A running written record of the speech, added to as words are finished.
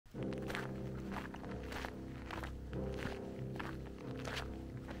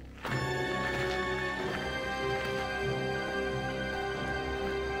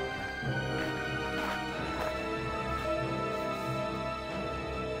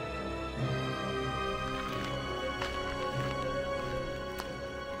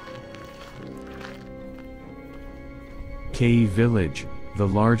Qehi village, the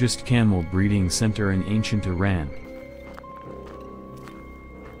largest camel breeding center in ancient Iran.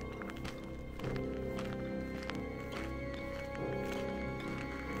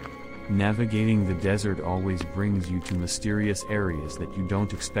 Navigating the desert always brings you to mysterious areas that you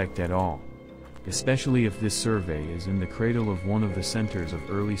don't expect at all. Especially if this survey is in the cradle of one of the centers of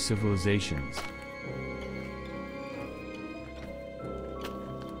early civilizations.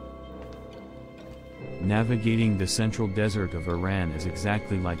 Navigating the central desert of Iran is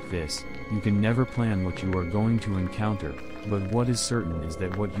exactly like this. You can never plan what you are going to encounter, but what is certain is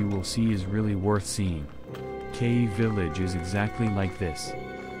that what you will see is really worth seeing. Qehi village is exactly like this.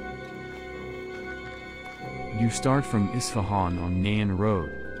 You start from Isfahan on Nayin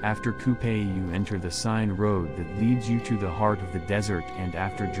road. After Kuhpayeh you enter the Nayin road that leads you to the heart of the desert, and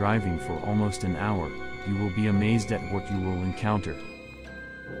after driving for almost an hour, you will be amazed at what you will encounter.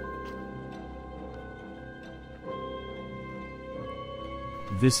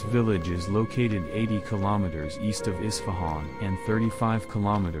 This village is located 80 kilometers east of Isfahan and 35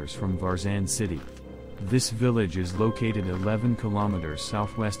 kilometers from Varzane city. This village is located 11 kilometers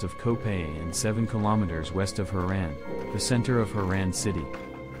southwest of Kohpayeh and 7 kilometers west of Harand, the center of Harand city.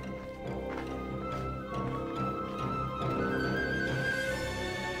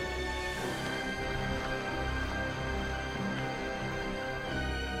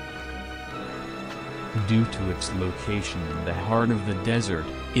 Due to its location in the heart of the desert,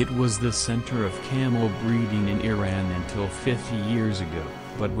 it was the center of camel breeding in Iran until 50 years ago,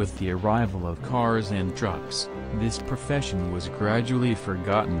 but with the arrival of cars and trucks, this profession was gradually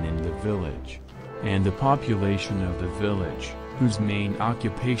forgotten in the village. And the population of the village, whose main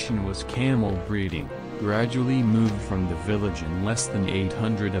occupation was camel breeding, gradually moved from the village, and less than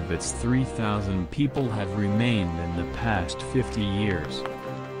 800 of its 3,000 people have remained in the past 50 years.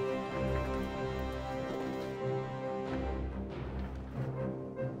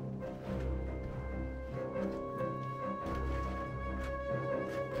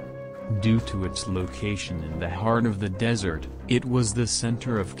 Due to its location in the heart of the desert, it was the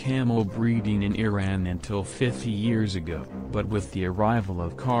center of camel breeding in Iran until 50 years ago, but with the arrival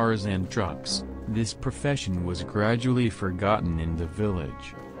of cars and trucks, this profession was gradually forgotten in the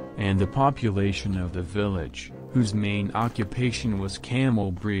village. And the population of the village, whose main occupation was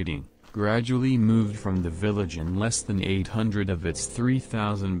camel breeding, gradually moved from the village, and less than 800 of its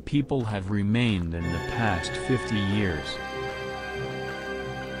 3,000 people have remained in the past 50 years.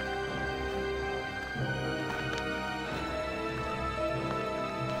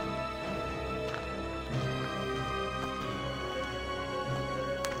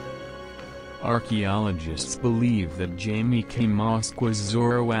 Archaeologists believe that Qehi Mosque was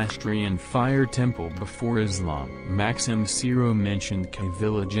Zoroastrian fire temple before Islam. Maxim Siro mentioned Qehi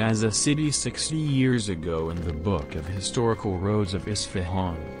village as a city 60 years ago in the Book of Historical Roads of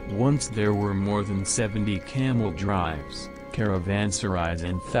Isfahan. Once there were more than 70 camel drives, caravanserais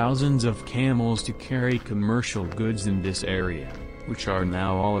and thousands of camels to carry commercial goods in this area, which are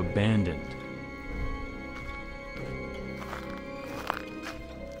now all abandoned.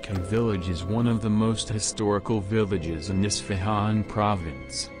 Qehi village is one of the most historical villages in Isfahan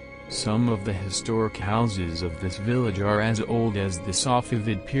province. Some of the historic houses of this village are as old as the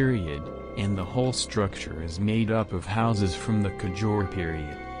Safavid period, and the whole structure is made up of houses from the Qajur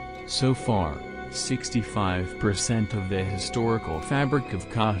period. So far, 65% of the historical fabric of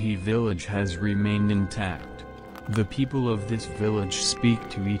Qehi village has remained intact. The people of this village speak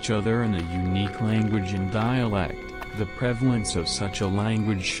to each other in a unique language and dialect. The prevalence of such a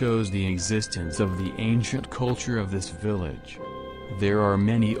language shows the existence of the ancient culture of this village. There are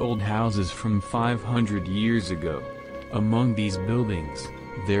many old houses from 500 years ago. Among these buildings,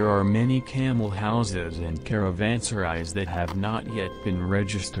 there are many camel houses and caravanserais that have not yet been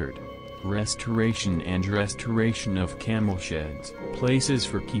registered. Restoration of camel sheds, places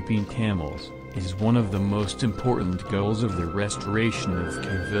for keeping camels, is one of the most important goals of the restoration of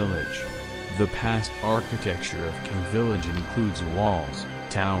Qehi village. The past architecture of Qehi village includes walls,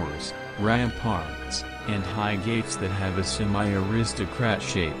 towers, ramparts, and high gates that have a semi-aristocrat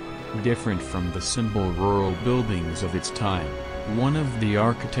shape, different from the simple rural buildings of its time. One of the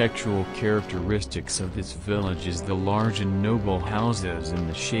architectural characteristics of this village is the large and noble houses in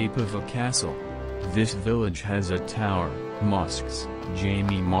the shape of a castle. This village has a tower, mosques,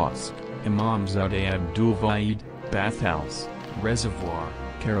 Jami Mosque, Imamzadeh Abdul Wahid, bathhouse, reservoir,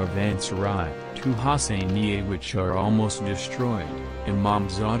 caravanserai, two Husseiniye which are almost destroyed,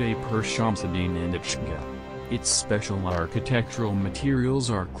 Imamzadeh Per Shamsuddin and Ishga. Its special architectural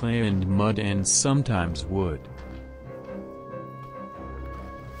materials are clay and mud and sometimes wood.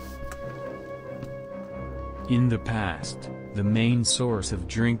 In the past, the main source of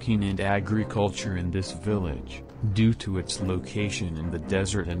drinking and agriculture in this village, due to its location in the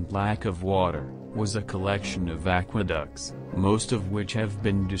desert and lack of water, was a collection of aqueducts, most of which have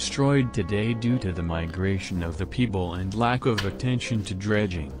been destroyed today due to the migration of the people and lack of attention to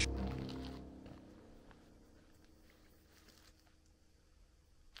dredging.